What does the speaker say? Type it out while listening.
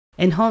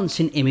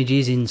Enhancing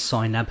images in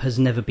SignLab has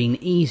never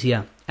been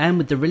easier, and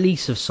with the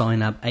release of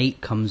SignLab 8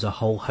 comes a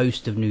whole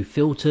host of new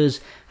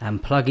filters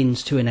and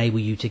plugins to enable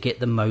you to get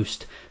the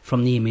most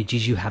from the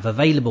images you have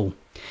available.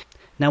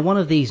 Now, one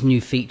of these new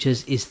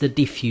features is the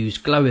Diffuse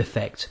glow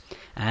effect,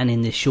 and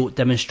in this short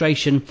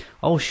demonstration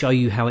I'll show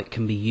you how it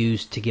can be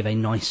used to give a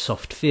nice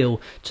soft feel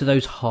to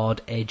those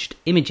hard-edged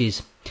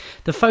images.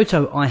 The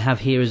photo I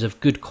have here is of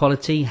good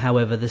quality,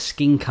 however the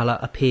skin colour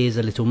appears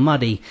a little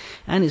muddy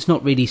and it's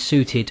not really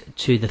suited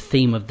to the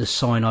theme of the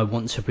sign I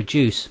want to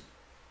produce.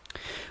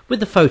 With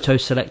the photo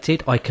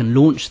selected, I can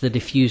launch the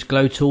Diffuse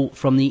Glow tool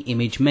from the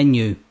image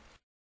menu.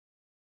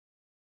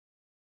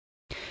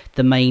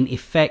 The main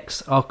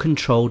effects are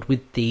controlled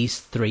with these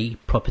three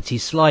property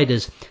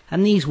sliders,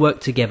 and these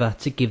work together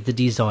to give the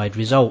desired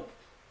result.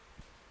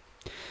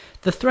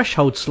 The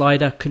threshold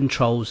slider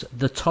controls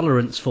the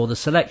tolerance for the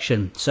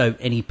selection, so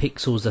any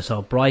pixels that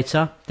are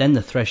brighter than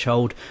the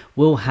threshold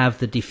will have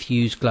the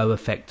diffuse glow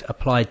effect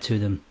applied to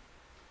them.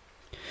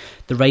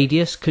 The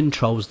radius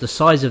controls the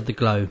size of the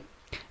glow,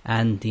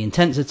 and the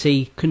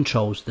intensity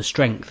controls the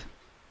strength.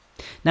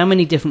 Now,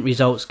 many different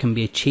results can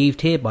be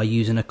achieved here by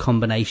using a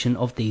combination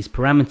of these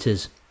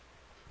parameters.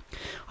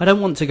 I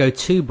don't want to go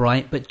too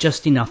bright, but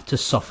just enough to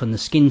soften the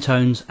skin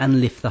tones and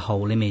lift the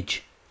whole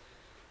image.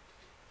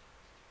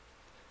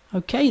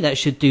 Okay, that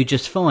should do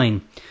just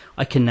fine.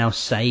 I can now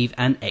save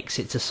and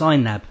exit to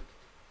SignLab.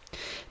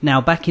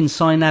 Now, back in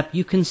SignLab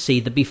you can see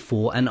the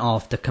before and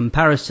after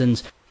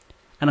comparisons,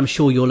 and I'm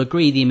sure you'll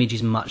agree the image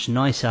is much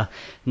nicer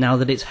now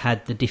that it's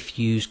had the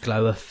diffuse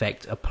glow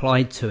effect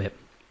applied to it.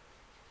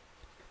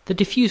 The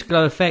diffuse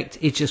glow effect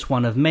is just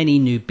one of many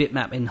new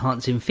bitmap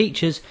enhancing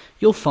features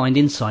you'll find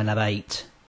in SignLab 8.